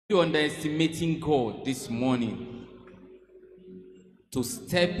You're underestimating God this morning to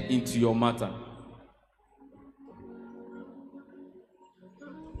step into your matter.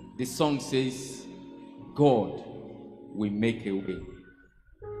 The song says, God will make a way.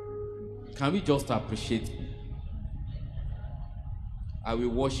 Can we just appreciate Him? I will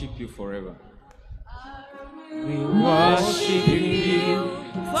worship you forever. We worship you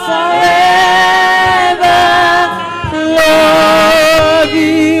forever, love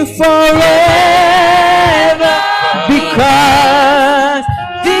you forever, because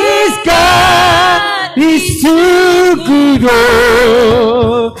this God is too good.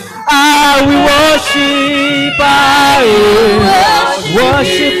 Oh, I will worship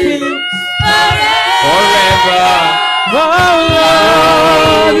Him Forever. Oh,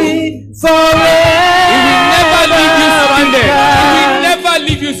 love you forever. He will never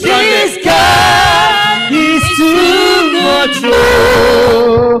leave you stranded. This God is too much.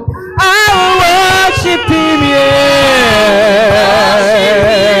 Oh, I will worship Him, yeah.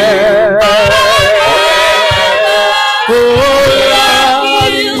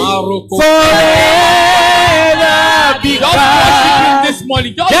 Oh, forever, because just worship Him this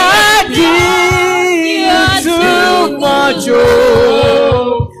morning. Just God is too much.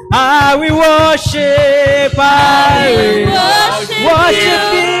 Oh, I will worship Him forever.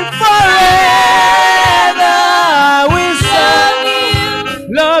 We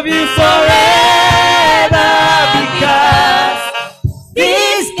love you forever, because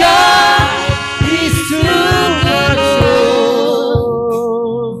this God is too much.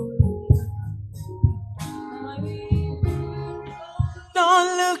 Don't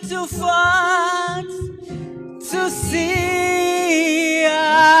look too far to see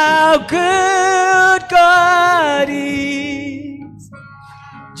how good God is.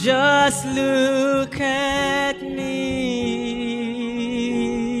 Just look at me.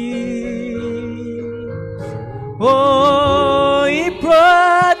 Oh, He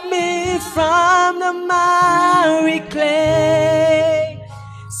brought me from the miry clay,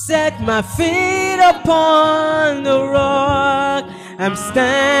 set my feet upon the rock. I'm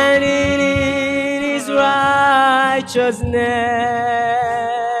standing in His righteousness.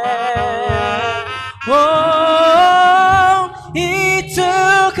 Oh, He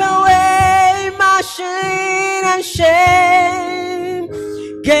took away my shame and shame,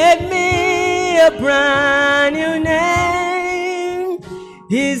 gave me a brand new name,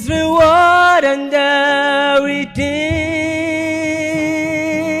 His reward and the redeemed.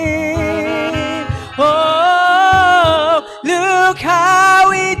 Oh, look how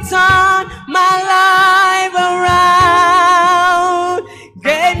He turned my life around,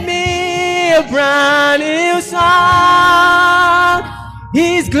 gave me a brand new song,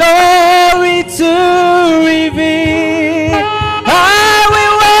 His glory to reveal. I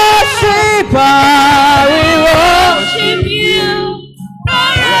will worship you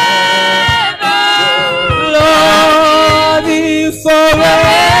forever, love you forever,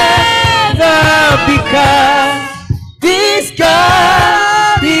 because this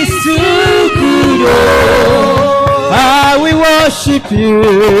God is too good. Oh, I will worship you.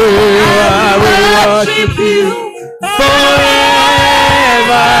 I will worship you forever.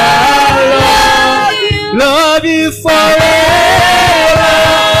 Love you forever,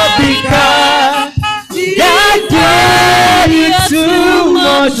 because God gave you too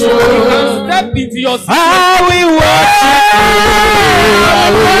much. Step into your I will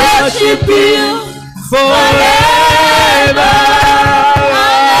worship you forever. I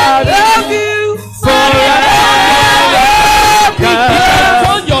love you forever.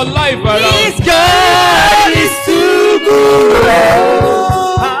 turn your life around. This God is too good.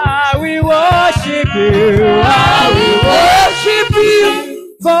 I will worship you. I will worship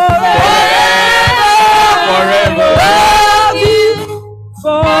you forever. Love you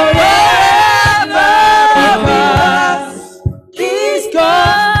forever, because this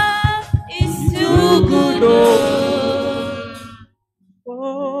God is too good.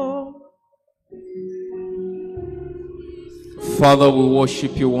 Oh. Father, we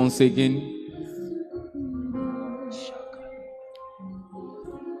worship you once again.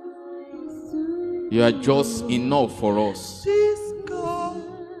 You are just enough for us. This God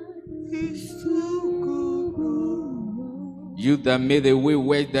is too good. You that made a way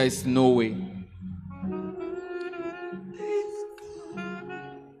where there is no way.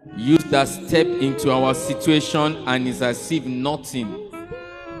 You that step into our situation and is as if nothing.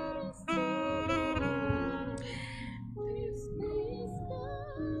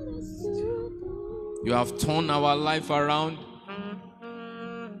 You have turned our life around,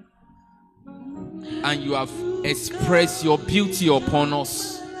 and you have expressed your beauty upon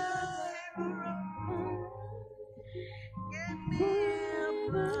us.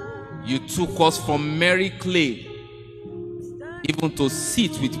 You took us from merry clay even to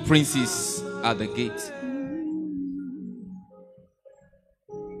sit with princes at the gate.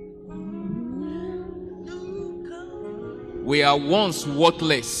 We are once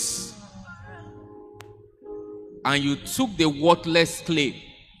worthless, and you took the worthless clay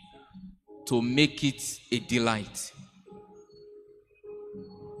to make it a delight.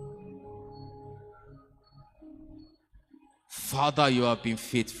 Father, you have been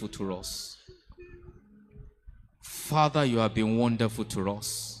faithful to us. Father, you have been wonderful to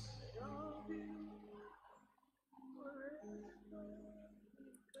us.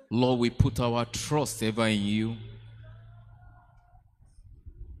 Lord, we put our trust ever in you,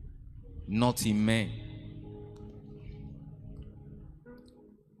 not in men.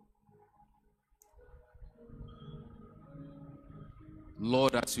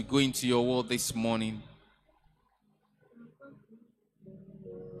 Lord, as we go into your word this morning,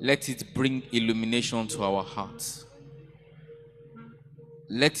 let it bring illumination to our hearts.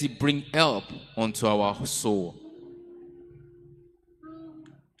 Let it bring help unto our soul.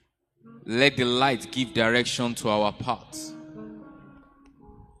 Let the light give direction to our paths.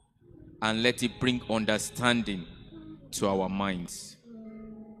 And let it bring understanding to our minds.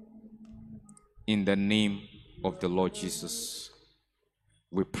 In the name of the Lord Jesus,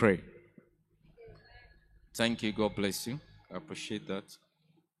 we pray. Thank you. God bless you. I appreciate that.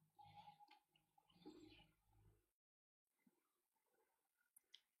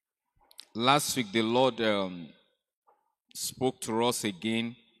 Last week, the Lord spoke to us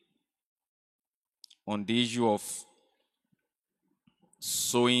again on the issue of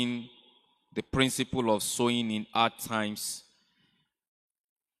sowing, the principle of sowing in hard times.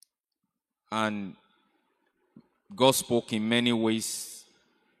 And God spoke in many ways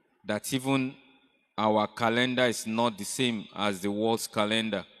that even our calendar is not the same as the world's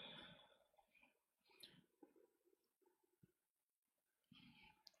calendar.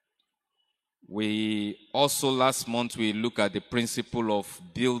 We also, last month, we looked at the principle of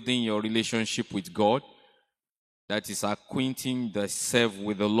building your relationship with God. That is acquainting yourself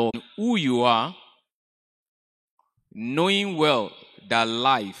with the Lord. Who you are, knowing well that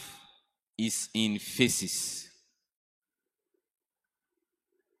life is in phases.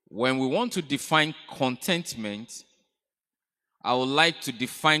 When we want to define contentment, I would like to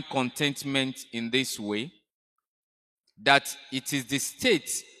define contentment in this way, that it is the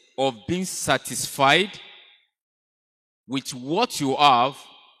state of being satisfied with what you have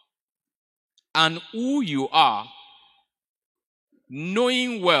and who you are,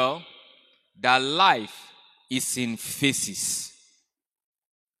 knowing well that life is in phases.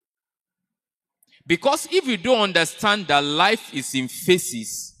 Because if you don't understand that life is in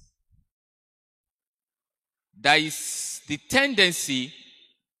phases, there is the tendency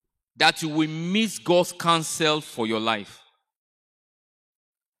that you will miss God's counsel for your life.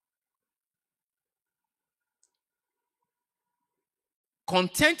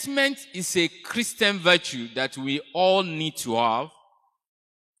 Contentment is a Christian virtue that we all need to have.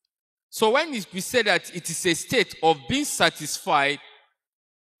 So when we say that it is a state of being satisfied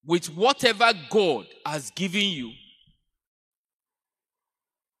with whatever God has given you,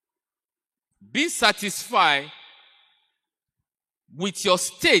 being satisfied with your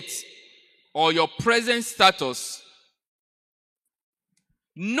state or your present status,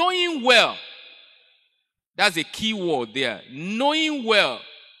 knowing well, that's a key word there, knowing well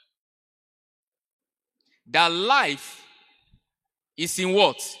that life is in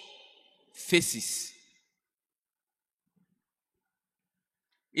what? Phases.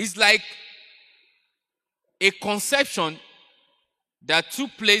 It's like a conception that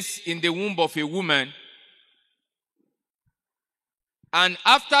took place in the womb of a woman, and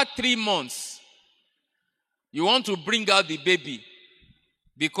after 3 months, you want to bring out the baby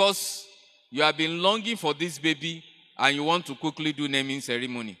because you have been longing for this baby and you want to quickly do naming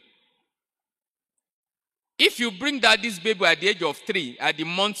ceremony. If you bring out this baby at the age of 3, at the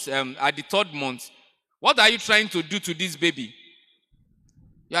 3rd month, what are you trying to do to this baby?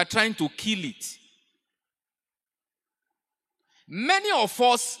 You are trying to kill it. Many of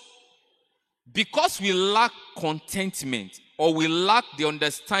us, because we lack contentment, or we lack the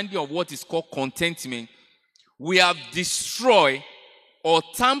understanding of what is called contentment, we have destroyed or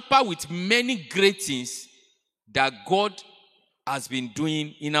tampered with many great things that God has been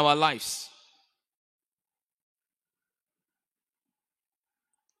doing in our lives.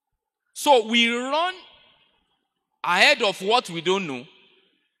 So we run ahead of what we don't know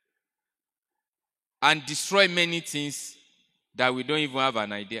and destroy many things that we don't even have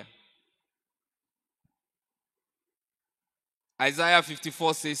an idea. Isaiah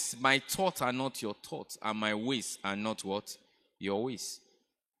 54 says, my thoughts are not your thoughts, and my ways are not what? Your ways.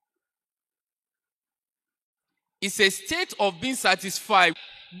 It's a state of being satisfied.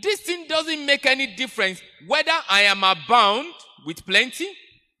 This thing doesn't make any difference whether I am abound with plenty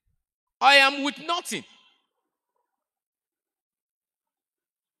or I am with nothing.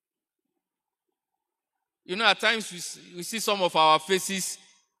 You know, at times we see some of our faces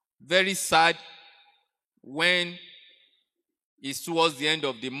very sad when it's towards the end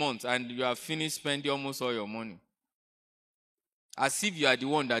of the month and you have finished spending almost all your money. As if you are the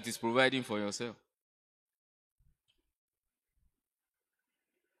one that is providing for yourself.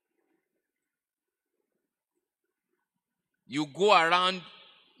 You go around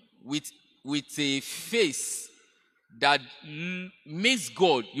with a face that makes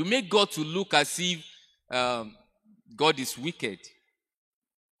God, you make God to look as if God is wicked.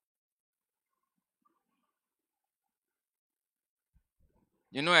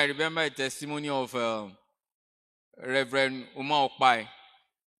 You know, I remember a testimony of Reverend Uma Okpai.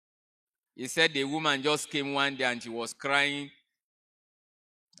 He said the woman just came one day and she was crying.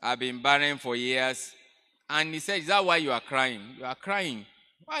 I've been barren for years. And he said, is that why you are crying? You are crying.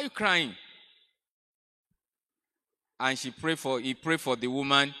 Why are you crying? And he prayed for the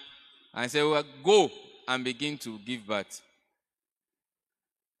woman and said, well, go and begin to give birth.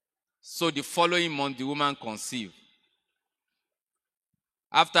 So the following month, the woman conceived.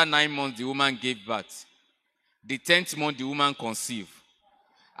 After 9 months, the woman gave birth. The 10th month, the woman conceived.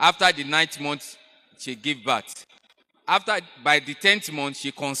 After the 9th month, she gave birth. By the 10th month,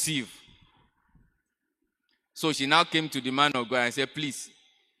 she conceived. So she now came to the man of God and said, please,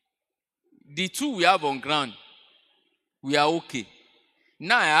 the 2 we have on ground, we are okay.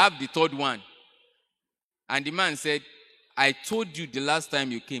 Now I have the 3rd one. And the man said, I told you the last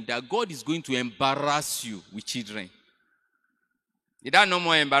time you came that God is going to embarrass you with children. Is that no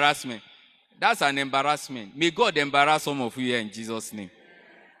more embarrassment? That's an embarrassment. May God embarrass some of you here in Jesus' name.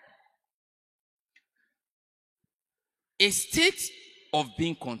 A state of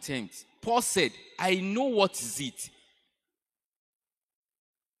being content. Paul said, I know what is it.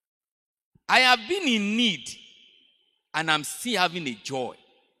 I have been in need and I'm still having a joy.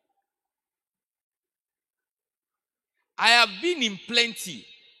 I have been in plenty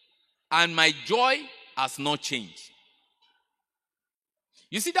and my joy has not changed.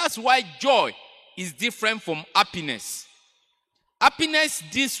 You see, that's why joy is different from happiness. Happiness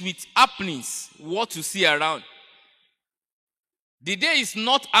deals with happenings, what you see around. The day is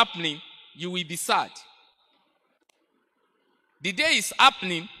not happening, you will be sad. The day is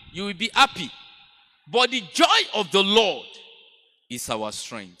happening, you will be happy. But the joy of the Lord is our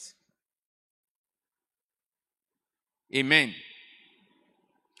strength. Amen.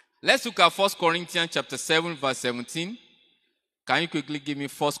 Let's look at 1 Corinthians chapter 7, verse 17. Can you quickly give me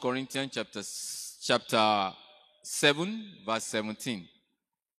 1 Corinthians chapter 7, verse 17?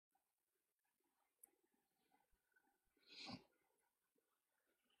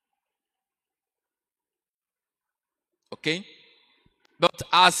 Okay? But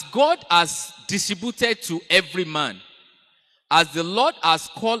as God has distributed to every man, as the Lord has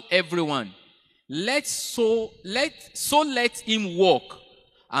called everyone, let him walk,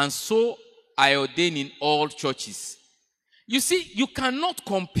 and so I ordain in all churches. You see, you cannot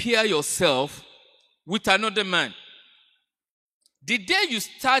compare yourself with another man. The day you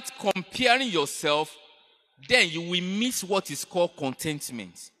start comparing yourself, then you will miss what is called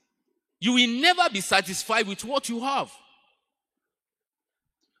contentment. You will never be satisfied with what you have.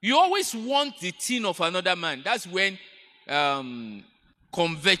 You always want the thing of another man. That's when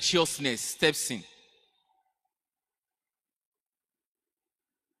covetousness steps in.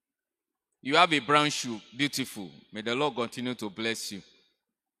 You have a brown shoe, beautiful. May the Lord continue to bless you.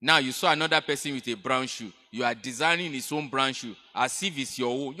 Now you saw another person with a brown shoe. You are designing his own brown shoe as if it's your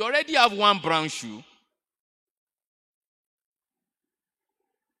own. You already have one brown shoe.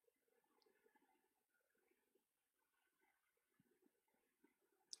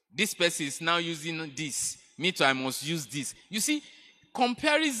 This person is now using this. Me too, I must use this. You see,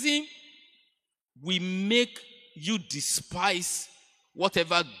 comparison will make you despise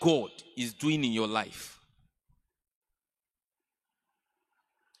whatever God is doing in your life.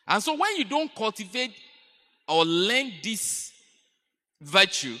 And so when you don't cultivate or learn this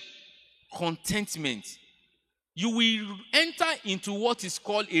virtue, contentment, you will enter into what is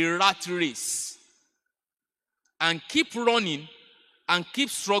called a rat race and keep running and keep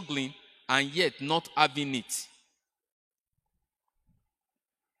struggling and yet not having it.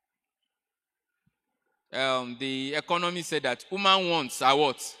 The economy said that human wants are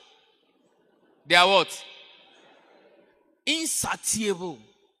what? They are what? Insatiable.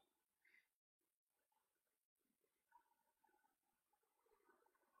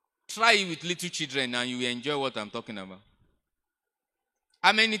 Try it with little children and you will enjoy what I'm talking about.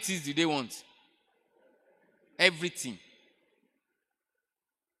 How many things do they want? Everything.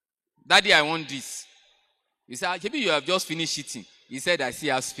 Daddy, I want this. He said, maybe you have just finished eating. He said, I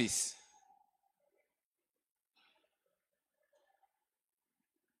still have space.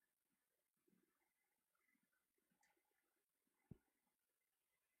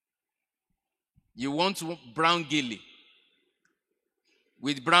 You want brown gilly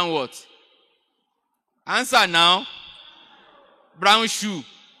with brown what? Answer now. Brown shoe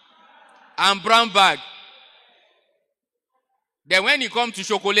and brown bag. Then when you come to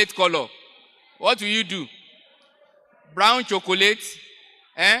chocolate color, what will you do? Brown chocolate,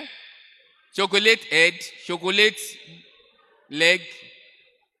 chocolate head, chocolate leg,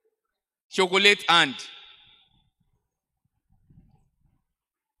 chocolate hand.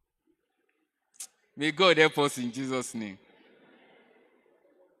 May God help us in Jesus' name.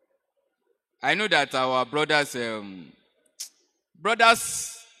 I know that our brothers in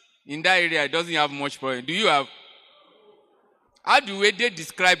that area doesn't have much problem. Do you have? How do they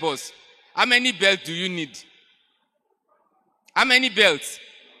describe us? How many belts do you need? How many belts?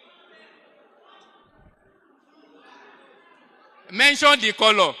 Mention the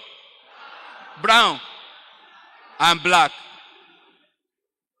color. Brown and black.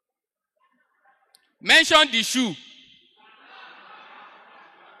 Mention the shoe.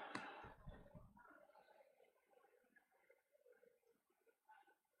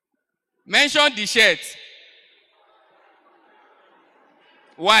 Mention the shirt.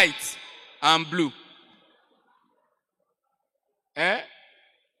 White and blue.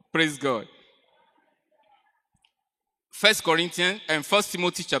 Praise God. 1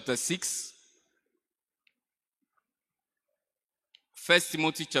 Timothy chapter 6. 1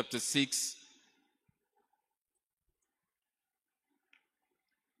 Timothy chapter 6.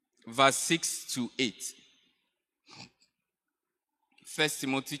 Verse 6 to 8. 1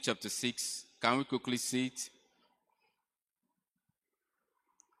 Timothy chapter 6. Can we quickly see it?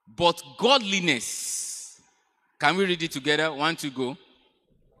 But godliness. Can we read it together? 1, 2, go.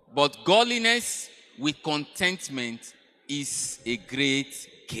 But godliness with contentment is a great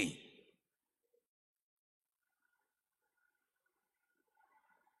gain.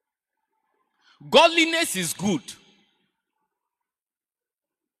 Godliness is good.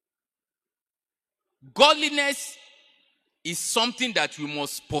 Godliness is something that we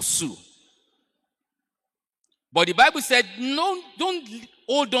must pursue. But the Bible said, no, don't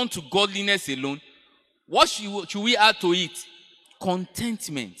hold on to godliness alone. What should we add to it?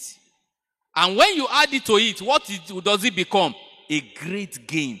 Contentment. And when you add it to it, does it become? A great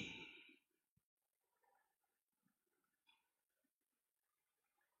gain.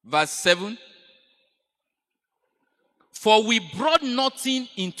 Verse 7. For we brought nothing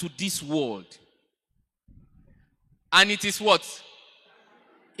into this world. And it is what?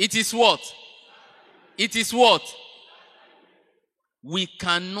 It is what? It is what? We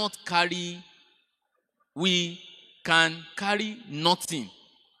can carry nothing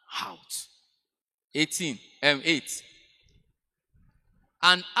out. 8.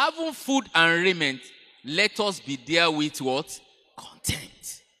 And having food and raiment, let us be therewith what?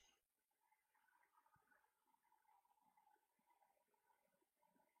 Content.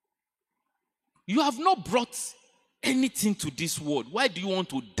 You have not brought anything to this world. Why do you want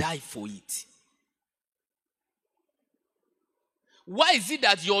to die for it? Why is it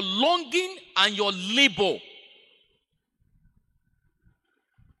that your longing and your labor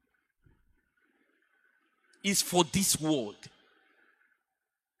is for this world?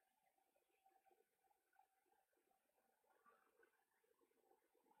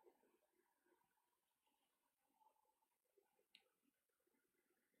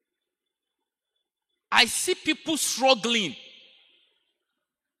 I see people struggling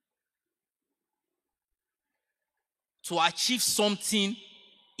to achieve something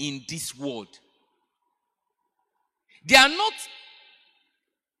in this world. They are not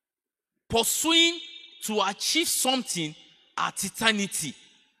pursuing to achieve something at eternity.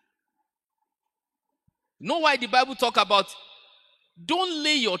 You know why the Bible talk about don't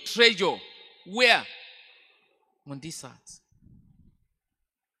lay your treasure where? On this earth.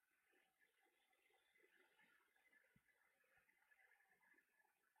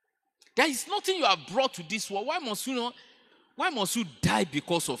 There is nothing you have brought to this world. Why must you die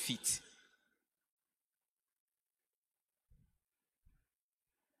because of it?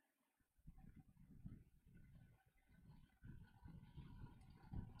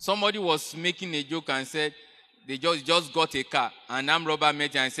 Somebody was making a joke and said, they just got a car. An armed robber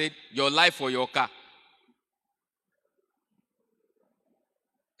met you and said, your life for your car.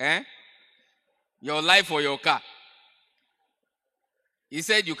 Your life for your car. He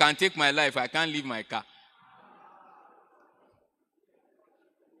said, you can take my life, I can't leave my car.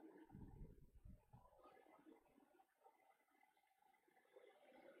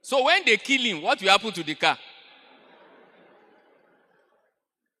 So when they kill him, what will happen to the car?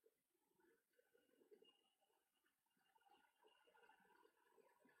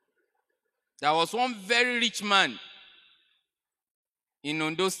 There was one very rich man in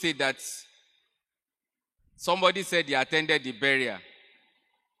Ondo State that somebody said he attended the burial.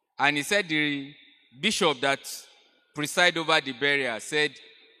 And he said the bishop that presided over the burial said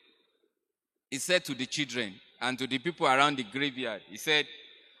to the children and to the people around the graveyard, he said,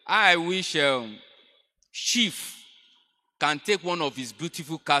 I wish Chief can take one of his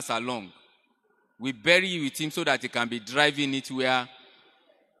beautiful cars along. We bury you with him so that he can be driving it where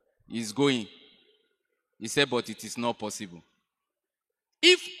he's going. He said, but it is not possible.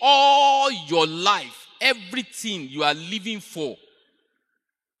 If all your life, everything you are living for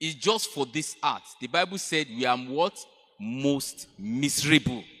is just for this earth, the Bible said we are what? Most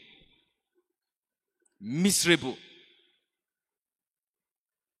miserable. Miserable.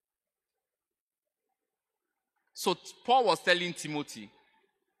 So Paul was telling Timothy,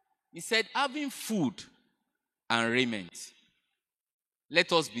 he said, having food and raiment,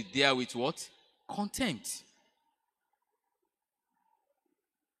 let us be there with what? Content.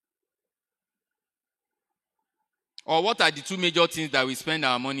 Or what are the two major things that we spend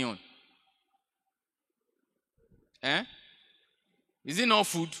our money on? Is it not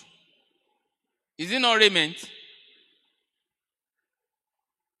food? Is it not raiment?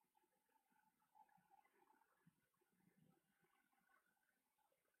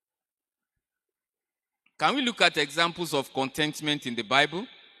 Can we look at examples of contentment in the Bible?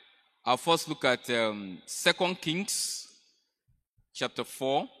 I'll first look at 2 Kings chapter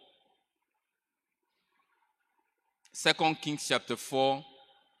 4. 2 Kings chapter 4,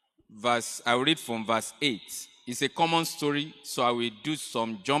 I will read from verse 8. It's a common story, so I will do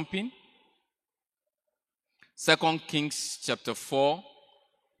some jumping. 2 Kings chapter 4,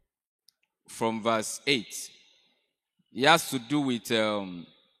 from verse 8. It has to do with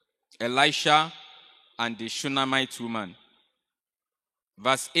Elisha and the Shunammite woman.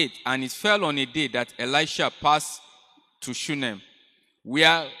 Verse 8, and it fell on a day that Elisha passed to Shunem,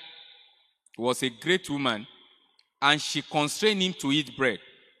 where was a great woman, and she constrained him to eat bread.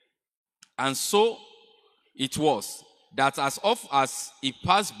 And so it was, that as oft as he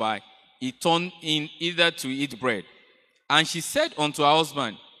passed by, he turned in either to eat bread. And she said unto her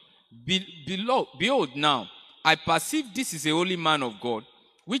husband, Behold now, I perceive this is a holy man of God,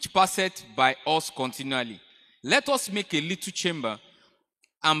 which passeth by us continually. Let us make a little chamber,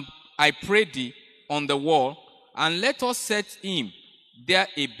 and I pray thee, on the wall, and let us set him there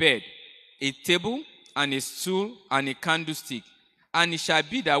a bed, a table, and a stool, and a candlestick. And it shall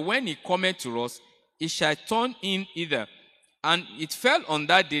be that when he cometh to us, he shall turn in hither. And it fell on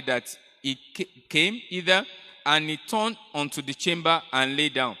that day that he came hither, and he turned unto the chamber and lay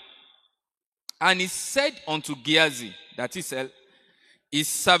down. And he said unto Gehazi, that is his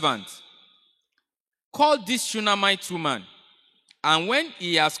servant, call this Shunammite woman. And when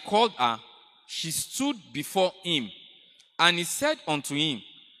he has called her, she stood before him. And he said unto him,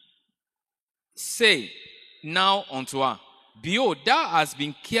 Say now unto her, Behold, thou hast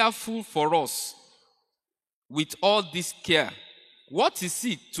been careful for us with all this care. What is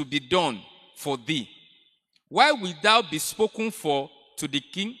it to be done for thee? Why wilt thou be spoken for to the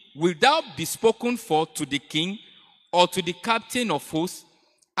king? Wilt thou be spoken for to the king or to the captain of hosts?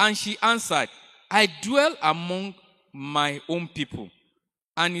 And she answered, I dwell among my own people.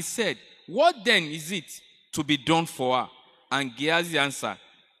 And he said, What then is it to be done for her? And Gehazi answered,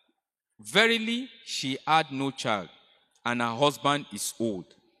 Verily, she had no child, and her husband is old.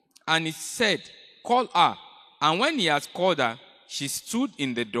 And he said, Call her. And when he had called her, she stood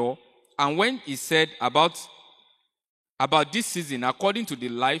in the door. And when he said about this season, according to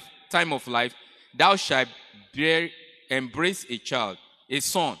the time of life, thou shalt embrace a child, a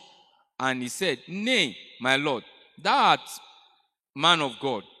son. And he said, Nay, my Lord, thou art man of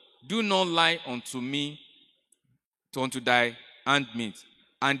God. Do not lie unto me, unto thy handmaid.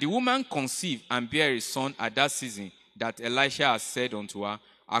 And the woman conceived and bare a son at that season that Elisha has said unto her,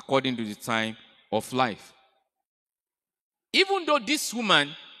 according to the time of life. Even though this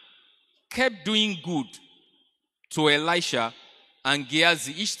woman kept doing good to Elisha and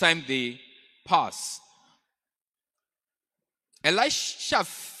Gehazi each time they passed, Elisha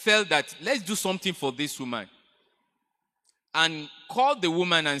felt that let's do something for this woman. and called the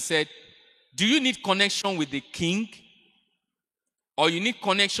woman and said, do you need connection with the king? Or you need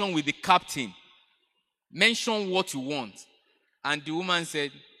connection with the captain? Mention what you want. And the woman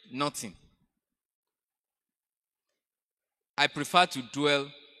said, nothing. I prefer to dwell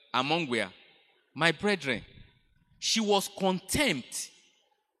among where? My brethren. She was content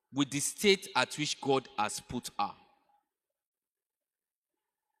with the state at which God has put her.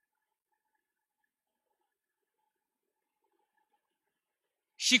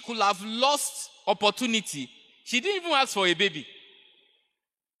 She could have lost opportunity. She didn't even ask for a baby.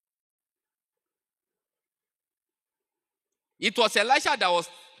 It was Elisha that was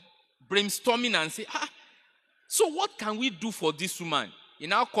brainstorming and said, so what can we do for this woman? He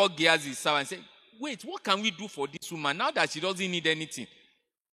now called Gehazi's servant and said, wait, what can we do for this woman now that she doesn't need anything?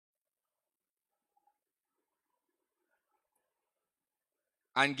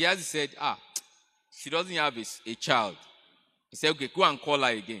 And Gehazi said, she doesn't have a child. He said, okay, go and call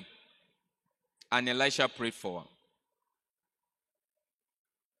her again. And Elisha prayed for her.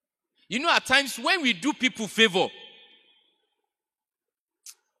 You know, at times when we do people favor,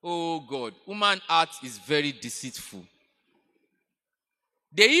 oh God, human heart is very deceitful.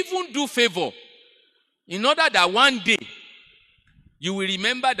 They even do favor in order that one day you will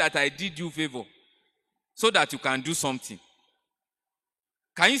remember that I did you favor so that you can do something.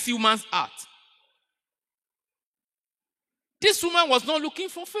 Can you see human's heart? This woman was not looking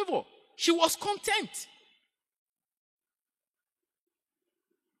for favor. She was content.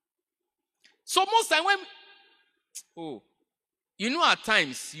 So most time when, you know, at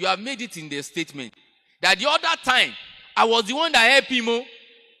times you have made it in the statement that the other time I was the one that helped him.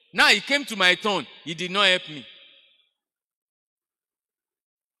 Now he came to my turn. He did not help me.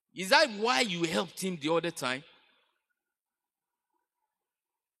 Is that why you helped him the other time?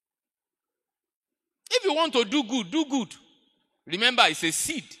 If you want to do good, do good. Remember, it's a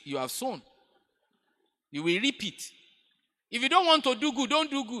seed you have sown. You will reap it. If you don't want to do good,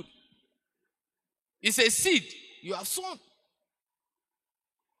 don't do good. It's a seed you have sown.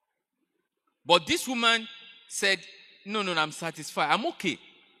 But this woman said, no, I'm satisfied. I'm okay.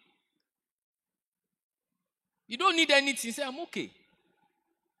 You don't need anything. Say, I'm okay.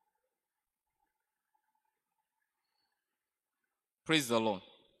 Praise the Lord.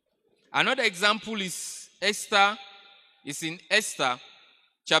 Another example is Esther. It's in Esther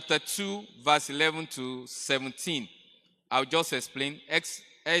chapter 2, verse 11 to 17. I'll just explain.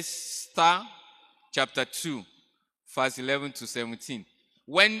 Esther chapter 2, verse 11 to 17.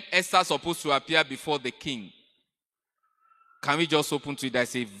 When Esther is supposed to appear before the king, can we just open to it?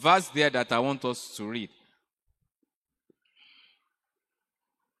 There's a verse there that I want us to read.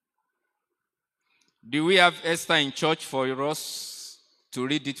 Do we have Esther in church for us to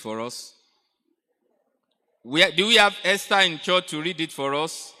read it for us? Do we have Esther in church to read it for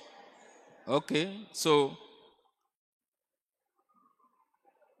us? Okay, so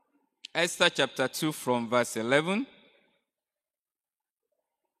Esther chapter 2 from verse 11.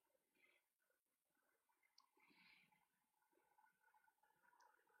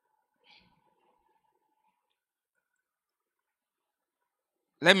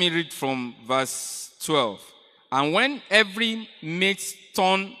 Let me read from verse 12. And when every maid's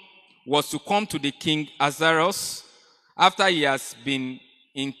turn was to come to the king Ahasuerus, after she has been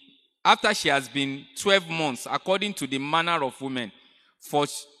 12 months, according to the manner of women, for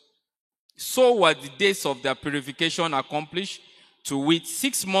so were the days of their purification accomplished, to wit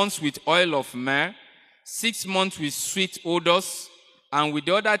 6 months with oil of myrrh, 6 months with sweet odors, and with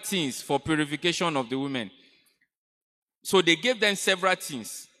the other things for purification of the women. So they gave them several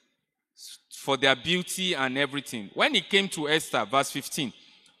things for their beauty and everything. When it came to Esther, verse 15,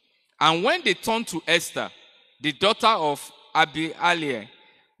 and when they turned to Esther, the daughter of Abihail,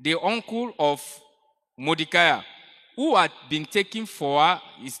 the uncle of Mordecai, who had been taken for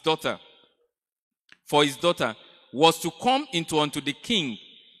his daughter, was to come unto the king,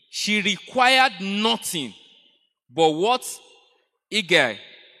 she required nothing but what Hegai,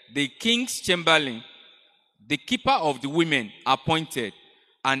 the king's chamberlain, the keeper of the women, appointed,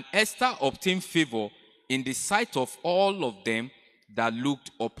 and Esther obtained favor in the sight of all of them that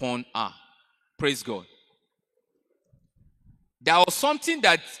looked upon her. Praise God. There was something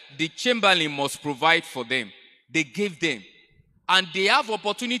that the chamberlain must provide for them. They gave them. And they have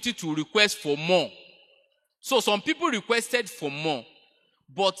opportunity to request for more. So some people requested for more.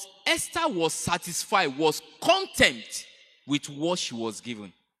 But Esther was satisfied, was content with what she was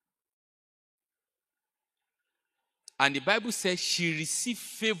given. And the Bible says she received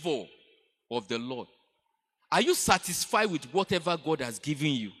favor of the Lord. Are you satisfied with whatever God has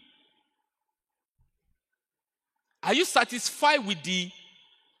given you? Are you satisfied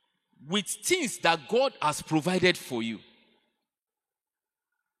with things that God has provided for you?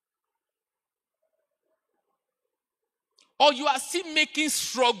 Or you are still making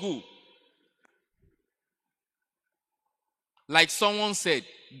struggle? Like someone said,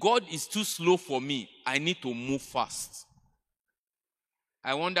 God is too slow for me. I need to move fast.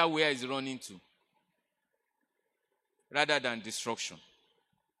 I wonder where he's running to, rather than destruction.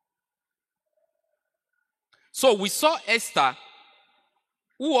 So we saw Esther,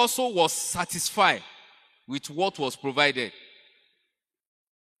 who also was satisfied with what was provided.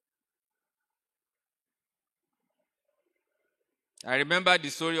 I remember the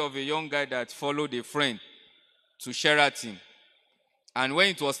story of a young guy that followed a friend to Sheraton. And when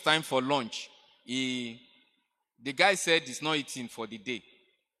it was time for lunch, the guy said he's not eating for the day.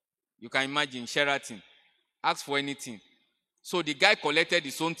 You can imagine, Sheraton. Ask for anything. So the guy collected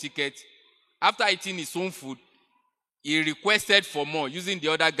his own ticket. After eating his own food, he requested for more using the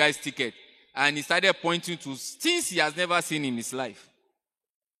other guy's ticket. And he started pointing to things he has never seen in his life.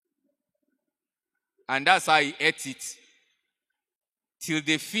 And that's how he ate it. Till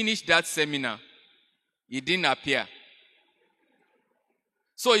they finished that seminar, he didn't appear.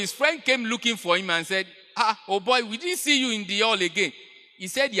 So his friend came looking for him and said, oh boy, we didn't see you in the hall again. He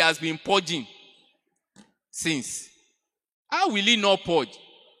said he has been purging since. How will he not purge?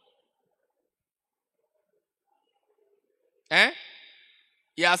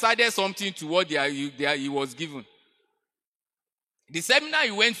 He has added something to what he was given. The seminar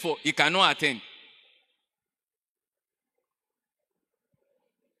he went for, he cannot attend.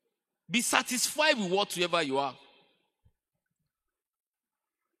 Be satisfied with whatever you have.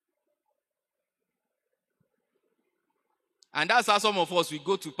 And that's how some of us, we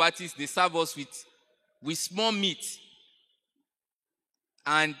go to parties, they serve us with small meat.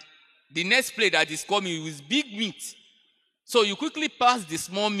 And the next plate that is coming is big meat. So you quickly pass the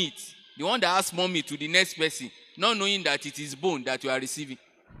small meat, the one that has small meat, to the next person, not knowing that it is bone that you are receiving.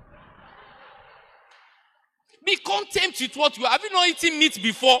 Be content with what you have. Have you not eaten meat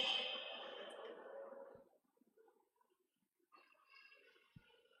before?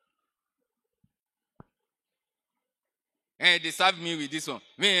 They serve me with this one.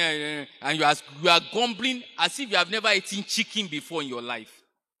 And you are grumbling as if you have never eaten chicken before in your life.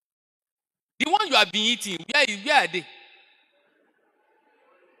 The one you have been eating, where are they?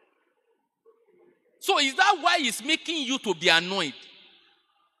 So is that why it's making you to be annoyed?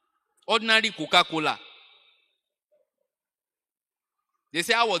 Ordinary Coca-Cola. They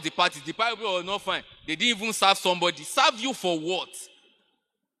say, how was the party? The party was not fine. They didn't even serve somebody. Serve you for what?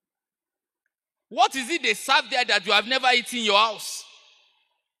 What is it they serve there that you have never eaten in your house?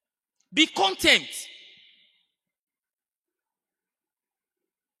 Be content.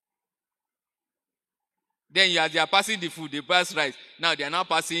 Then they are passing the food, they pass rice. Now they are now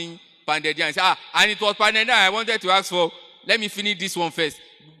passing pounded yam. And it was pounded yam I wanted to ask for. Let me finish this one first.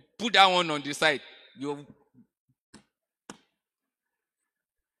 Put that one on the side.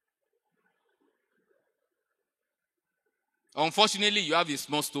 Unfortunately, you have a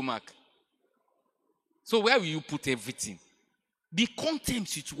small stomach. So where will you put everything? Be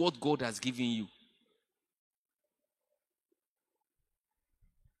content with what God has given you.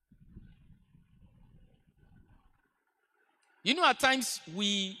 You know, at times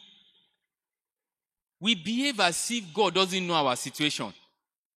we behave as if God doesn't know our situation.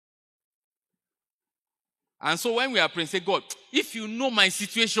 And so when we are praying, say, God, if you know my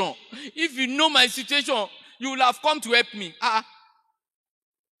situation, you will have come to help me.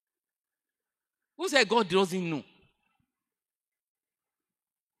 Who said God doesn't know?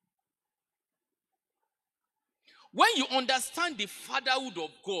 When you understand the fatherhood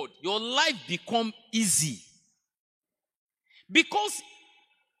of God, your life becomes easy. Because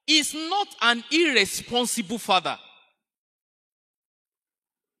he's not an irresponsible father.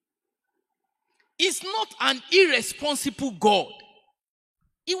 He's not an irresponsible God.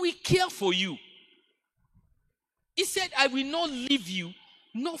 He will care for you. He said, I will not leave you,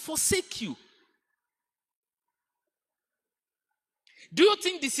 nor forsake you. Do you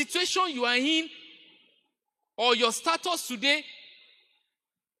think the situation you are in or your status today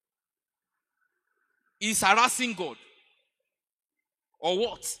is harassing God? Or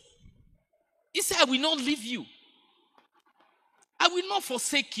what? He said, I will not leave you. I will not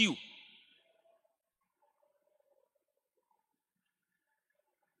forsake you.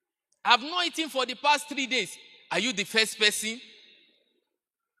 I've not eaten for the past 3 days. Are you the first person?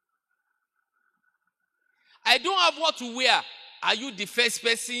 I don't have what to wear. Are you the first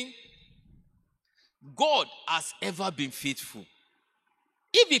person? God has ever been faithful.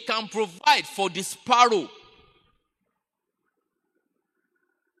 If he can provide for the sparrow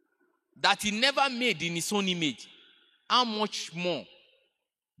that he never made in his own image, how much more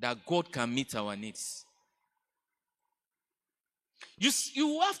that God can meet our needs?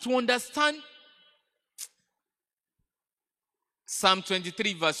 You have to understand Psalm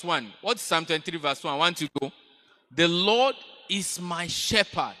 23 verse 1. What's Psalm 23 verse 1? I want to go. The Lord is my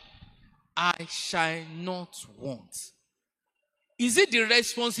shepherd. I shall not want. Is it the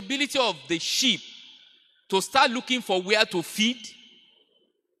responsibility of the sheep to start looking for where to feed?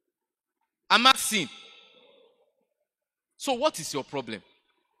 I'm asking. So what is your problem?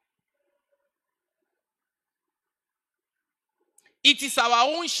 It is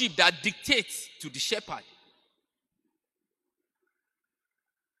our own sheep that dictates to the shepherd.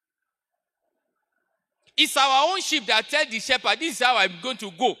 It's our own sheep that tells the shepherd, this is how I'm going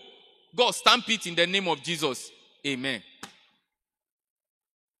to go. God, stamp it in the name of Jesus. Amen.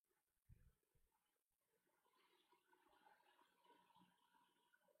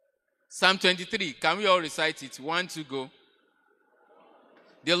 Psalm 23. Can we all recite it? 1, 2, go.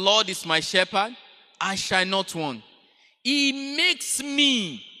 The Lord is my shepherd. I shall not want. He makes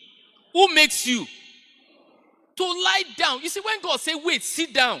me. Who makes you? To lie down. You see, when God says, wait,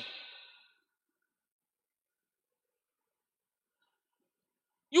 sit down.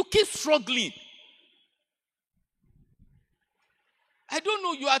 You keep struggling. I don't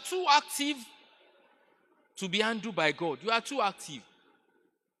know, you are too active to be handled by God. You are too active.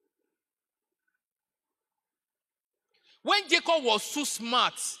 When Jacob was too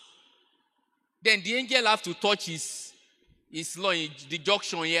smart, then the angel have to touch his law in the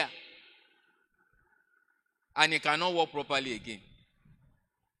junction here. And he cannot walk properly again.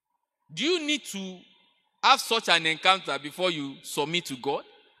 Do you need to have such an encounter before you submit to God?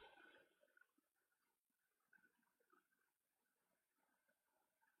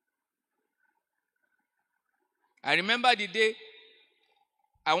 I remember the day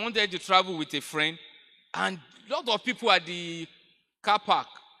I wanted to travel with a friend, and a lot of people at the car park,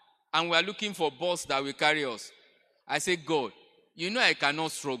 and we are looking for a bus that will carry us. I said, God, you know I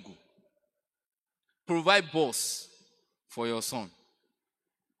cannot struggle. Provide bus for your son.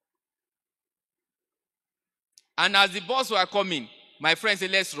 And as the bus were coming, my friend said,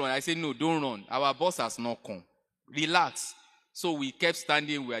 let's run. I said, no, don't run. Our bus has not come. Relax. So we kept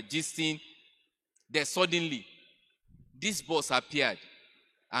standing, we were gisting. Then suddenly, this bus appeared,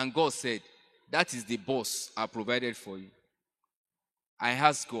 and God said, that is the bus I provided for you. I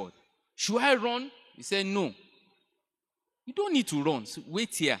asked God, should I run? He said, no. You don't need to run. So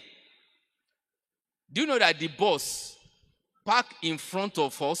wait here. Do you know that the bus parked in front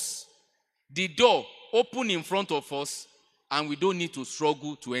of us, the door opened in front of us, and we don't need to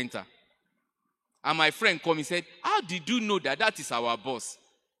struggle to enter? And my friend called me and said, how did you know that that is our bus?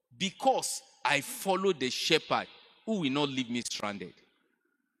 Because I follow the shepherd who will not leave me stranded.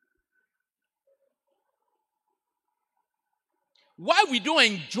 Why we don't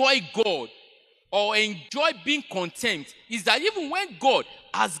enjoy God or enjoy being content is that even when God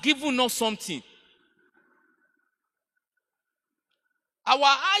has given us something, our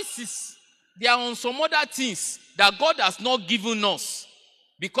eyes they are on some other things that God has not given us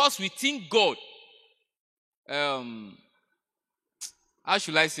because we think God, how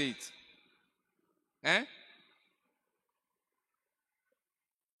should I say it?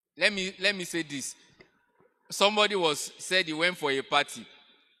 Let me say this. Somebody said he went for a party.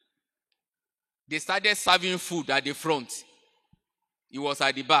 They started serving food at the front. He was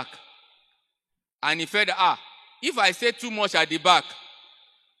at the back. And he felt, if I say too much at the back,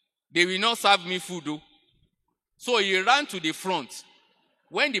 they will not serve me food. Though. So he ran to the front.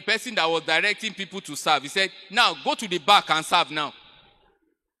 When the person that was directing people to serve, he said, now go to the back and serve now.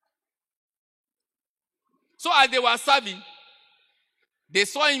 So as they were serving, they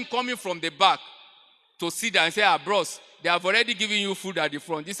saw him coming from the back to sit down and say, bros, they have already given you food at the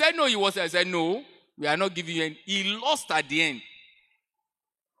front. He said, no, he was. I said, no, we are not giving you any. He lost at the end.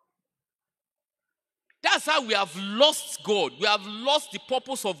 That's how we have lost God. We have lost the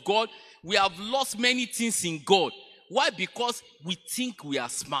purpose of God. We have lost many things in God. Why? Because we think we are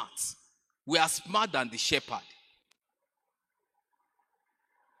smart. We are smarter than the shepherd.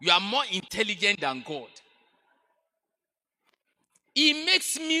 You are more intelligent than God. He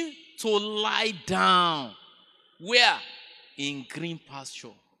makes me to lie down. Where? In green pasture.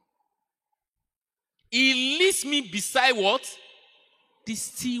 He leads me beside what? The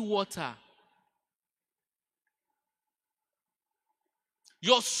still water.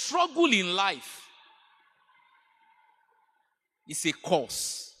 Your struggle in life is a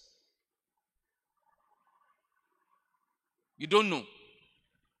cause. You don't know.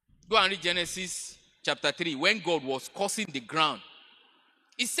 Go and read Genesis chapter 3. When God was causing the ground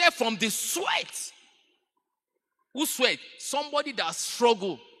He said from the sweat. Who sweat? Somebody that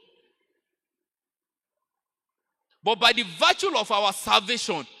struggled. But by the virtue of our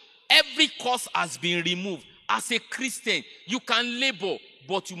salvation, every cause has been removed. As a Christian, you can labor,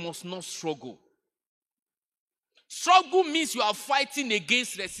 but you must not struggle. Struggle means you are fighting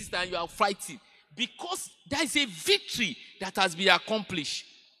against resistance. You are fighting because there is a victory that has been accomplished.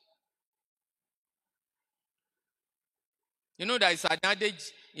 You know, there is an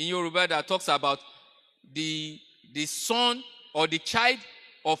adage in Yoruba that talks about the son or the child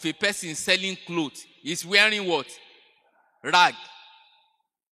of a person selling clothes is wearing what? Rag.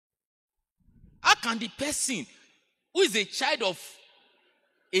 How can the person who is a child of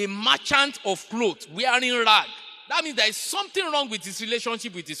a merchant of clothes wearing rag? That means there is something wrong with his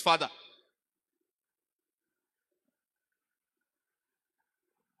relationship with his father.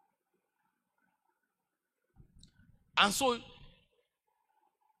 And so,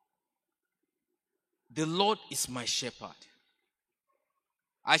 the Lord is my shepherd.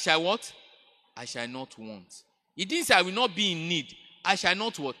 I shall what? I shall not want. It didn't say I will not be in need. I shall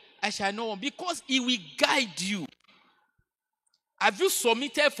not what? I shall not want. Because he will guide you. Have you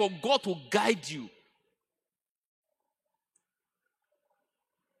submitted for God to guide you?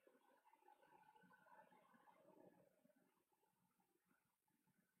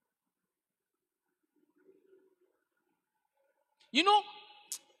 You know,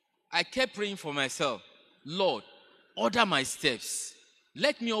 I kept praying for myself. Lord, order my steps.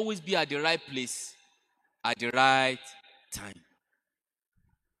 Let me always be at the right place at the right time.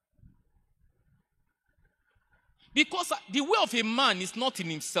 Because the way of a man is not in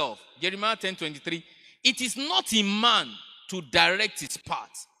himself. Jeremiah 10:23. It is not in man to direct his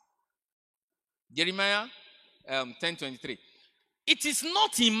path. Jeremiah 10:23. It is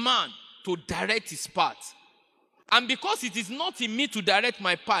not in man to direct his path. And because it is not in me to direct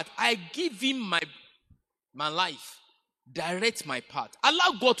my path, I give him my life. Direct my path.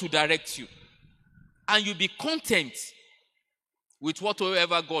 Allow God to direct you. And you'll be content with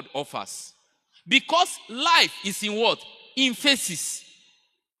whatever God offers. Because life is in what? In phases.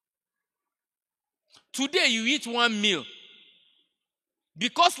 Today you eat one meal.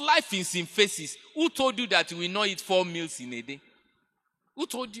 Because life is in phases. Who told you that you will not eat 4 meals in a day? Who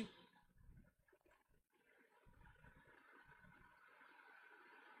told you?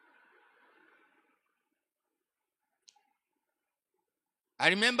 I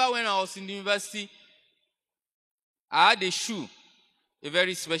remember when I was in the university, I had a shoe, a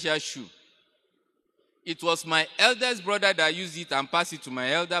very special shoe. It was my eldest brother that used it and passed it to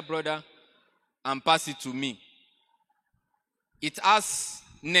my elder brother and passed it to me. It has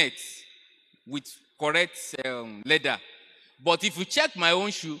net with correct leather. But if you check my own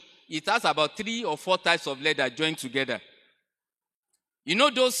shoe, it has about 3 or 4 types of leather joined together. You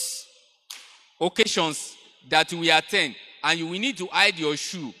know those occasions that we attend and you will need to hide your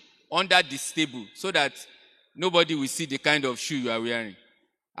shoe under this table so that nobody will see the kind of shoe you are wearing.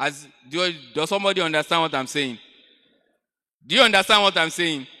 Does somebody understand what I'm saying? Do you understand what I'm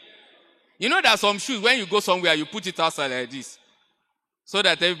saying? You know that some shoes, when you go somewhere, you put it outside like this so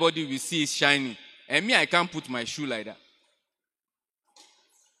that everybody will see it's shining. And me, I can't put my shoe like that.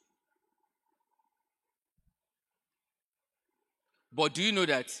 But do you know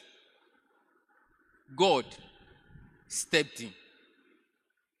that God stepped in?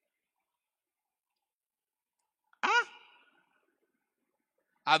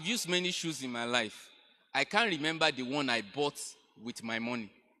 I've used many shoes in my life. I can't remember the one I bought with my money.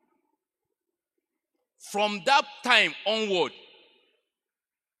 From that time onward,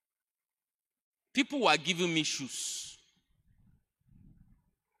 people were giving me shoes.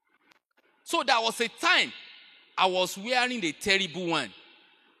 So there was a time I was wearing a terrible one.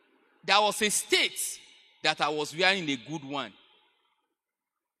 There was a state that I was wearing a good one.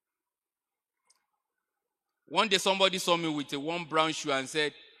 One day somebody saw me with a one brown shoe and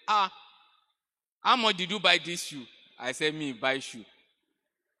said, how much did you buy this shoe? I said, me buy shoe.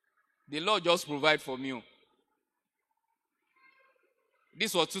 The Lord just provide for me.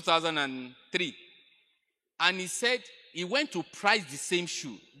 This was 2003. And he said he went to price the same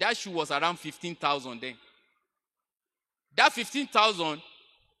shoe. That shoe was around 15,000 then. That 15,000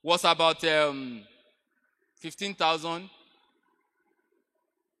 was about 15,000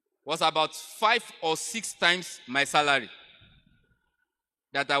 was about 5 or 6 times my salary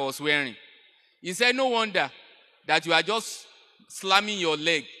that I was wearing. He said, no wonder that you are just slamming your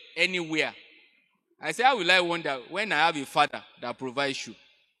leg anywhere. I said, how will I wonder when I have a father that provides you?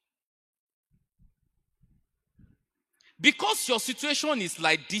 Because your situation is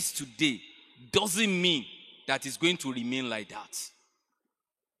like this today, doesn't mean that it's going to remain like that.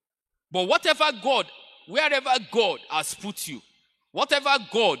 But wherever God has put you, whatever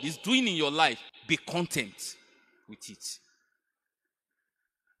God is doing in your life, be content with it.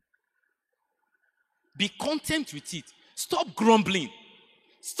 Be content with it. Stop grumbling.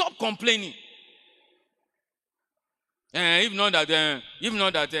 Stop complaining. If not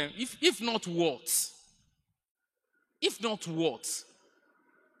what? If not what?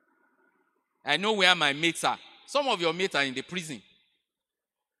 I know where my mates are. Some of your mates are in the prison.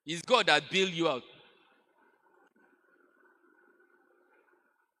 It's God that bailed you out.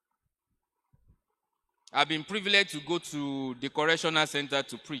 I've been privileged to go to the correctional center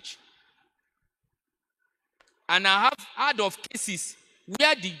to preach. And I have heard of cases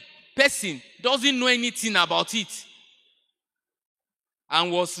where the person doesn't know anything about it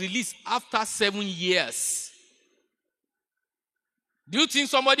and was released after 7 years. Do you think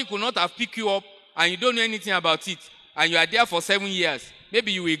somebody could not have picked you up and you don't know anything about it and you are there for 7 years?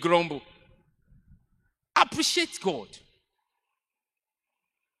 Maybe you will grumble. Appreciate God.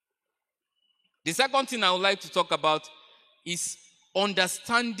 The second thing I would like to talk about is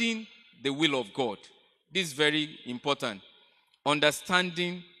understanding the will of God. This is very important.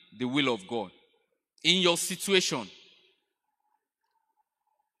 Understanding the will of God. In your situation,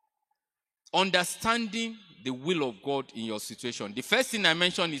 understanding the will of God in your situation. The first thing I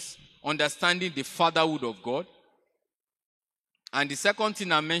mentioned is understanding the fatherhood of God. And the second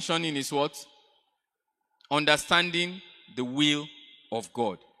thing I'm mentioning is what? Understanding the will of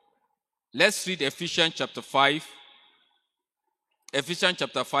God. Let's read Ephesians chapter 5. Ephesians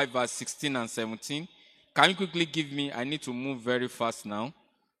chapter 5 verse 16 and 17. Can you quickly give me? I need to move very fast now.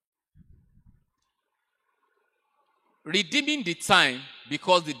 Redeeming the time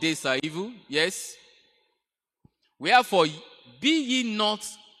because the days are evil. Yes. Wherefore, be ye not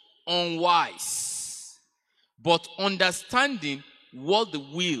unwise, but understanding what the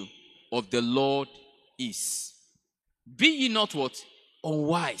will of the Lord is. Be ye not what?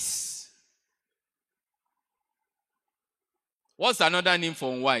 Unwise. What's another name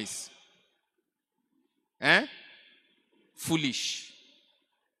for unwise? Foolish.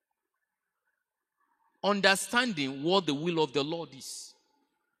 Understanding what the will of the Lord is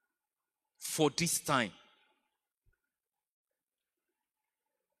for this time.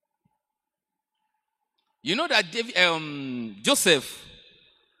 You know that Joseph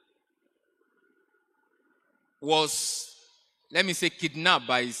was, let me say, kidnapped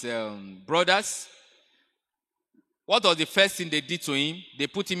by his brothers. What was the first thing they did to him? They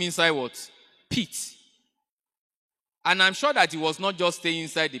put him inside what? Pit. And I'm sure that he was not just staying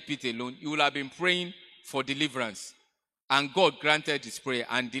inside the pit alone. He would have been praying for deliverance. And God granted his prayer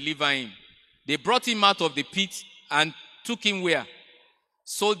and delivered him. They brought him out of the pit and took him where?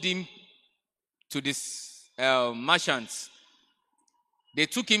 Sold him to these merchants. They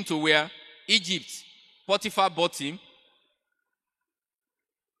took him to where? Egypt. Potiphar bought him.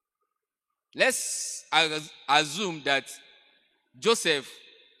 Let's assume that Joseph,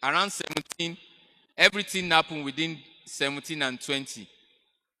 around 17, everything happened within 17 and 20.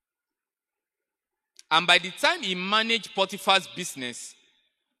 And by the time he managed Potiphar's business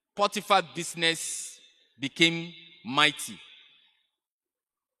became mighty.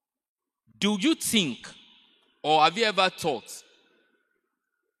 Do you think, or have you ever thought,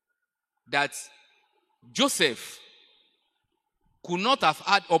 that Joseph could not have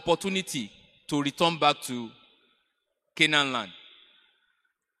had opportunity to return back to Canaan land?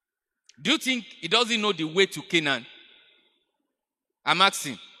 Do you think he doesn't know the way to Canaan? I'm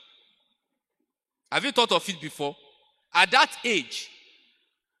asking. Have you thought of it before? At that age,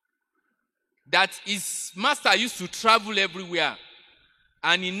 that his master used to travel everywhere,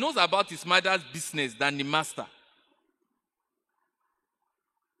 and he knows about his mother's business than the master.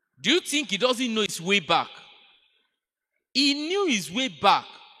 Do you think he doesn't know his way back? He knew his way back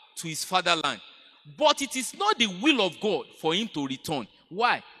to his fatherland. But it is not the will of God for him to return.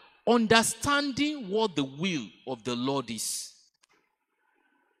 Why? Understanding what the will of the Lord is.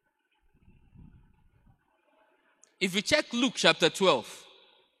 If you check Luke chapter 12,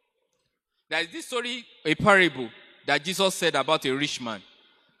 there is this story, a parable that Jesus said about a rich man.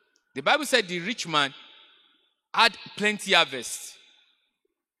 The Bible said the rich man had plenty harvest.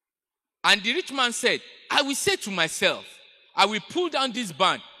 And the rich man said, I will say to myself, I will pull down this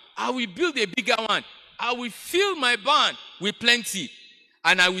barn. I will build a bigger one. I will fill my barn with plenty.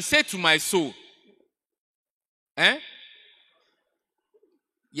 And I will say to my soul,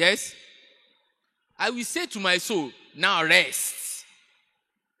 Yes? I will say to my soul, now rest.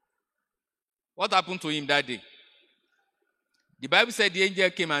 What happened to him that day? The Bible said the angel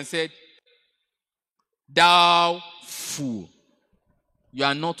came and said, thou fool. You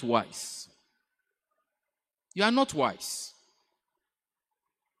are not wise. You are not wise.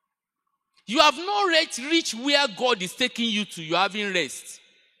 You have not yet reached where God is taking you to. You haven't rest.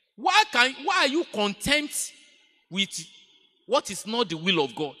 Why are you content with what is not the will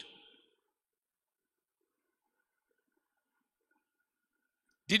of God?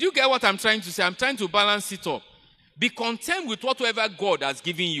 Did you get what I'm trying to say? I'm trying to balance it up. Be content with whatever God has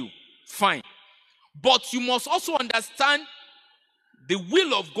given you. Fine. But you must also understand the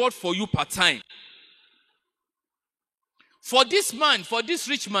will of God for you part time. For this man, for this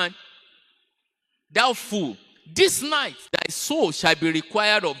rich man, thou fool, this night thy soul shall be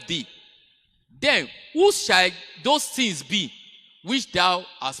required of thee. Then who shall those things be which thou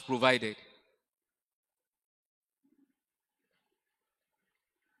hast provided?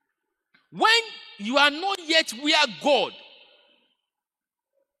 When you are not yet where God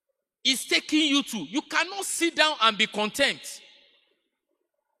is taking you to, you cannot sit down and be content.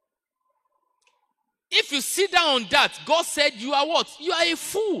 If you sit down on that, God said you are what? You are a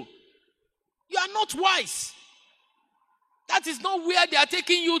fool. You are not wise. That is not where they are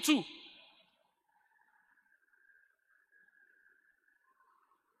taking you to.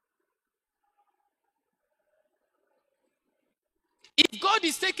 If God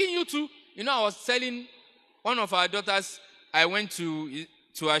is taking you to, I was telling one of our daughters, I went to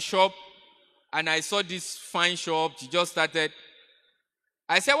a shop and I saw this fine shop. She just started.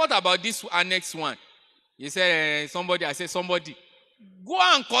 I said, what about this next one? He said, somebody. I said, somebody. Go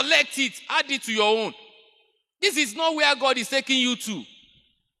and collect it. Add it to your own. This is not where God is taking you to.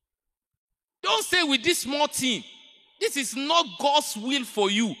 Don't stay with this small thing. This is not God's will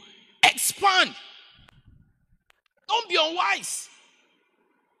for you. Expand. Don't be unwise.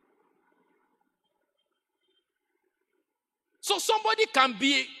 So somebody can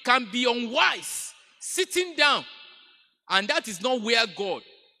be unwise, sitting down, and that is not where God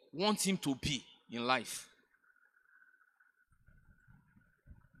wants him to be in life.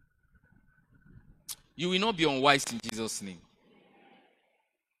 You will not be unwise in Jesus' name.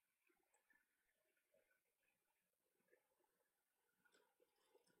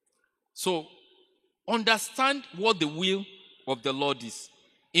 So, understand what the will of the Lord is.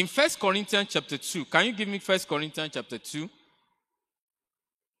 In 1 Corinthians chapter 2, can you give me 1 Corinthians chapter 2?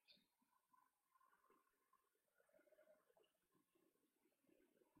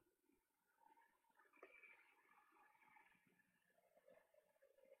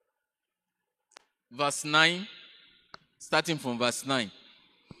 Verse 9, starting from verse 9.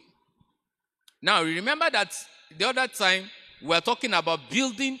 Now, remember that the other time we were talking about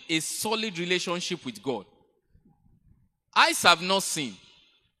building a solid relationship with God. Eyes have not seen,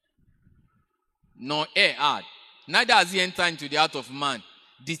 nor ear heard, neither has he entered into the heart of man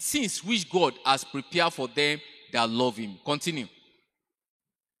the things which God has prepared for them that love him. Continue.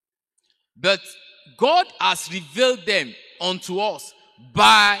 But God has revealed them unto us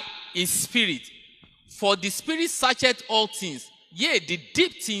by his Spirit. For the Spirit searcheth all things, yea, the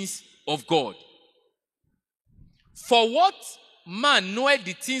deep things of God. For what man knoweth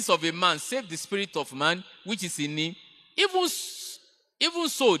the things of a man, save the spirit of man, which is in him? Even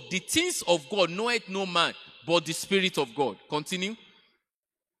so, the things of God knoweth no man, but the Spirit of God. Continue.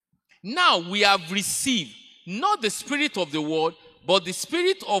 Now we have received not the spirit of the world, but the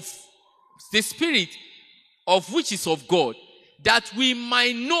spirit of which is of God, that we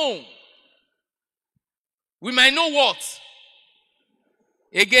might know. We might know what?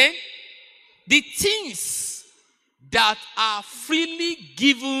 Again, the things that are freely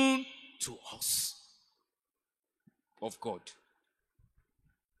given to us of God.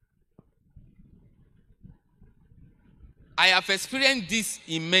 I have experienced this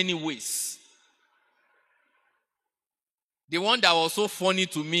in many ways. The one that was so funny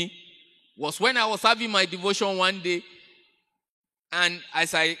to me was when I was having my devotion one day, and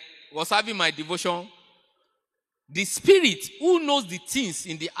as I was having my devotion, the Spirit who knows the things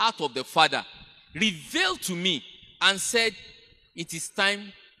in the heart of the Father revealed to me and said, it is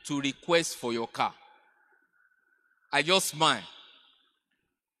time to request for your car. I just smiled.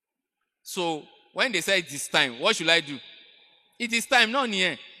 So when they said it is time, what should I do? It is time, not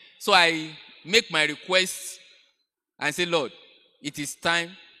here. So I make my request and say, Lord, it is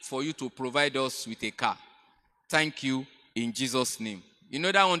time for you to provide us with a car. Thank you in Jesus' name. You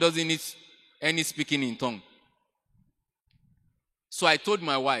know that one doesn't need any speaking in tongue. So I told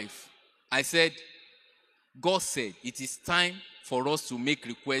my wife, I said, God said it is time for us to make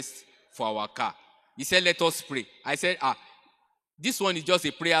requests for our car. He said, let us pray. I said, this one is just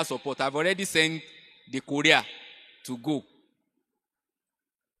a prayer support. I've already sent the courier to go.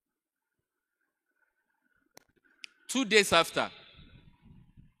 2 days after,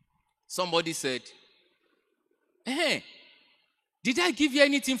 Somebody said, hey, did I give you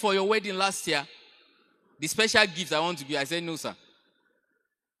anything for your wedding last year? The special gift I want to give. I said, no, sir.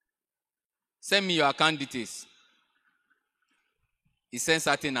 Send me your account details. He sent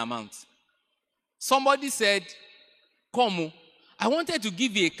certain amount. Somebody said, come, I wanted to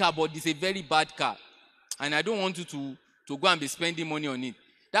give you a car, but it's a very bad car. And I don't want you to go and be spending money on it.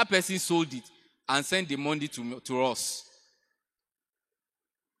 That person sold it and sent the money to us.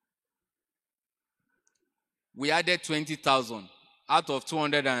 We added 20,000 out of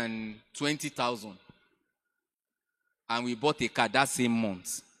 220,000. And we bought a car that same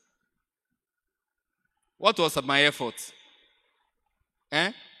month. What was my effort?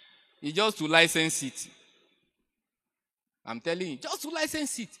 It's just to license it. I'm telling you, just to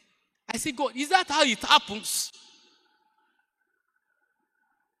license it. I say, God, is that how it happens?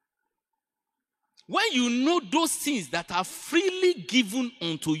 When you know those things that are freely given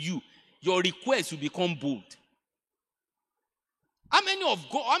unto you, your request will become bold. How many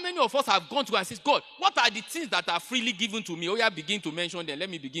of us have gone to and said, God, what are the things that are freely given to me? Oh, yeah, begin to mention them. Let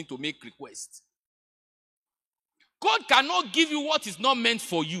me begin to make requests. God cannot give you what is not meant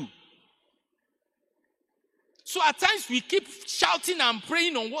for you. So at times we keep shouting and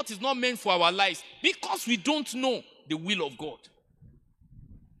praying on what is not meant for our lives because we don't know the will of God.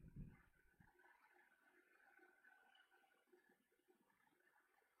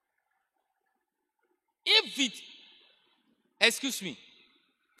 Excuse me,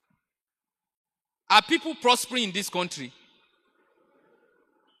 are people prospering in this country?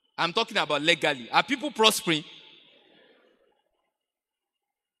 I'm talking about legally. Are people prospering?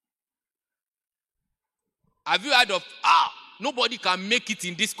 Have you heard of, nobody can make it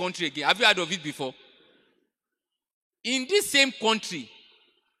in this country again? Have you heard of it before? In this same country,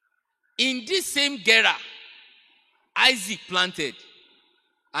 in this same Gera, Isaac planted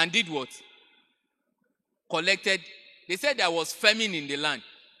and did what? Collected. They said there was famine in the land.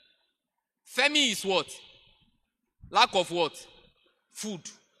 Famine is what? Lack of what? Food.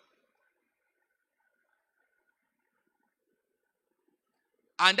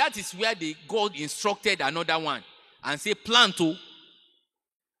 And that is where God instructed another one and say, plant.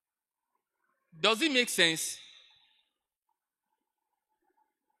 Does it make sense?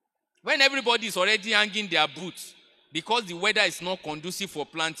 When everybody is already hanging their boots because the weather is not conducive for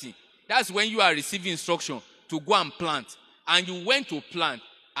planting, that's when you are receiving instruction to go and plant. And you went to plant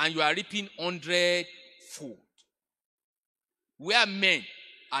and you are reaping 100-fold. Where men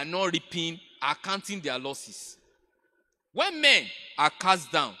are not reaping, are counting their losses. When men are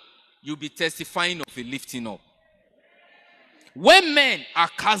cast down, you'll be testifying of a lifting up. When men are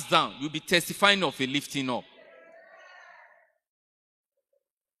cast down, you'll be testifying of a lifting up.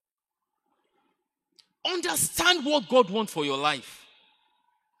 Understand what God wants for your life.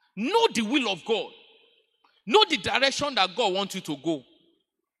 Know the will of God. Know the direction that God wants you to go.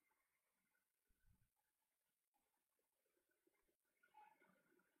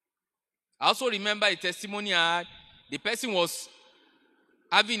 I also remember a testimony I had. The person was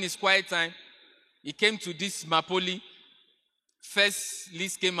having his quiet time. He came to this Mapoli. First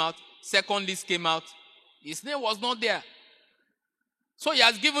list came out. Second list came out. His name was not there. So he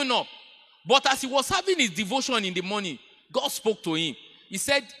has given up. But as he was having his devotion in the morning, God spoke to him. He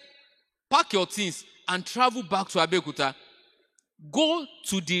said, pack your things and travel back to Abeokuta. Go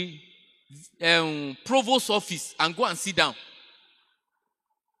to the provost office and go and sit down.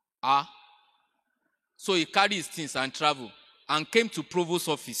 So he carried his things and traveled and came to provost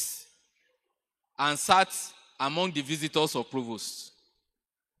office and sat among the visitors of provost.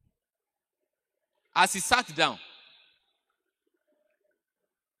 As he sat down,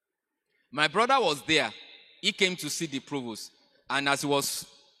 my brother was there. He came to see the provost. And as he was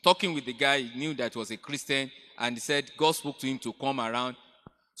talking with the guy, he knew that he was a Christian. And he said, God spoke to him to come around.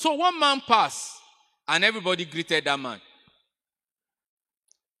 So one man passed, and everybody greeted that man.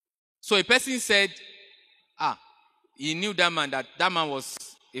 So a person said, he knew that man was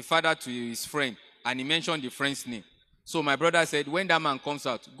a father to his friend. And he mentioned the friend's name. So my brother said, when that man comes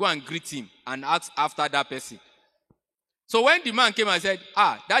out, go and greet him and ask after that person. So when the man came and said,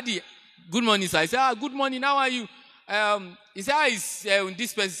 Daddy, good morning, sir. I said, good morning, how are you? He said,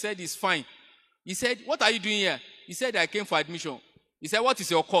 this person said he's fine. He said, what are you doing here? He said, I came for admission. He said, what is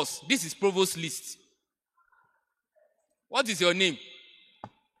your course? This is provost list. What is your name?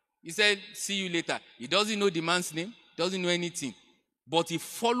 He said, see you later. He doesn't know the man's name, doesn't know anything. But he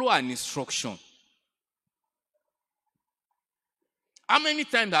followed an instruction. How many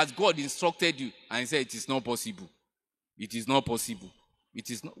times has God instructed you and said, it is not possible? It is not possible. It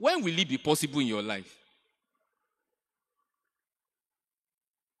is not. When will it be possible in your life?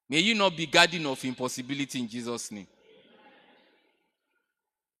 May you not be garden of impossibility in Jesus' name.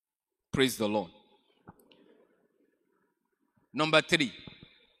 Praise the Lord. Number 3,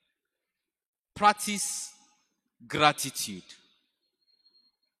 practice gratitude.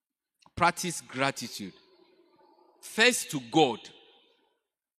 Practice gratitude. First to God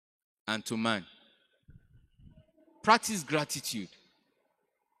and to man. Practice gratitude.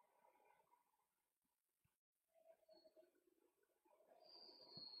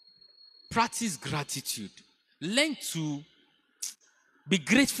 Practice gratitude. Learn to be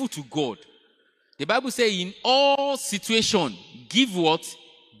grateful to God. The Bible says in all situations, give what?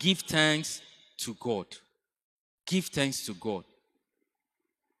 Give thanks to God. Give thanks to God.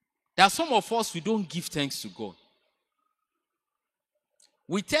 There are some of us, we don't give thanks to God.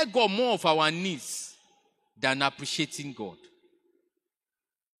 We tell God more of our needs than appreciating God.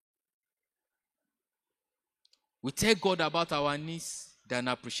 We tell God about our needs than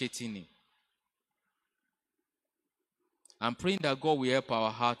appreciating Him. I'm praying that God will help our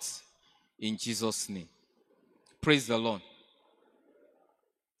hearts in Jesus' name. Praise the Lord.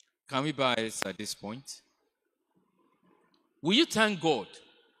 Can we bow our heads at this point? Will you thank God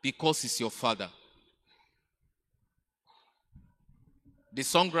because He's your Father? The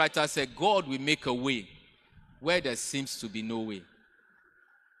songwriter said, God will make a way where there seems to be no way.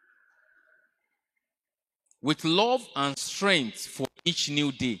 With love and strength for each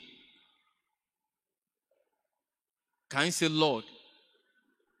new day. Can you say, Lord,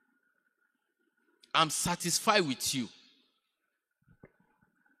 I'm satisfied with you.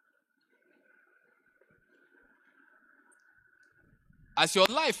 As your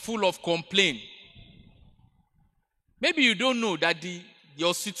life full of complaint, maybe you don't know that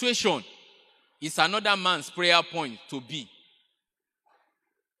your situation is another man's prayer point to be.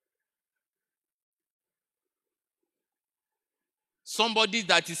 Somebody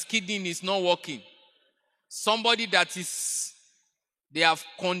that his kidney is not working. Somebody that they have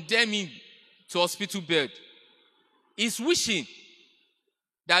condemned him to hospital bed. Is wishing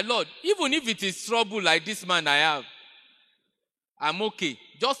that, Lord, even if it is trouble like this man I have, I'm okay.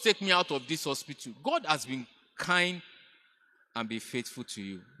 Just take me out of this hospital. God has been kind and be faithful to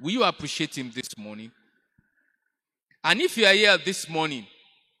you. Will you appreciate Him this morning? And if you are here this morning,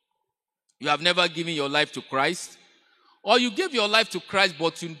 you have never given your life to Christ, or you gave your life to Christ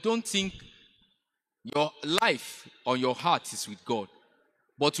but you don't think your life or your heart is with God,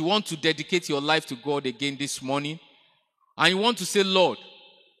 but you want to dedicate your life to God again this morning, and you want to say, Lord,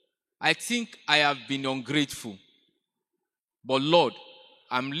 I think I have been ungrateful, but Lord,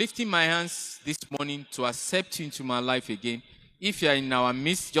 I'm lifting my hands this morning to accept you into my life again. If you are in our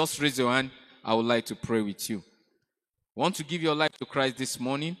midst, just raise your hand. I would like to pray with you. Want to give your life to Christ this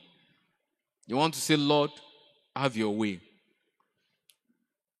morning? You want to say, Lord, have your way.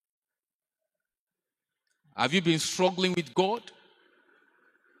 Have you been struggling with God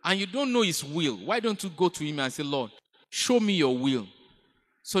and you don't know His will? Why don't you go to Him and say, Lord, show me your will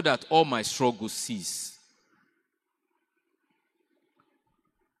so that all my struggles cease?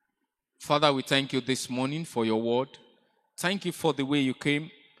 Father, we thank you this morning for your word. Thank you for the way you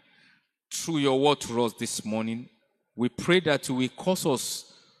came through your word to us this morning. We pray that you will cause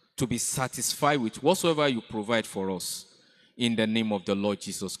us to be satisfied with whatsoever you provide for us in the name of the Lord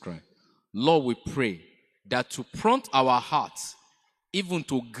Jesus Christ. Lord, we pray that to prompt our hearts even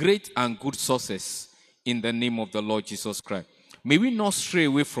to great and good sources in the name of the Lord Jesus Christ. May we not stray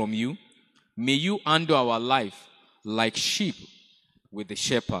away from you. May you handle our life like sheep with the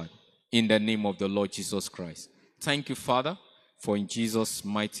shepherd in the name of the Lord Jesus Christ. Thank you, Father, for in Jesus'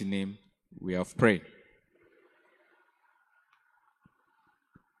 mighty name we have prayed.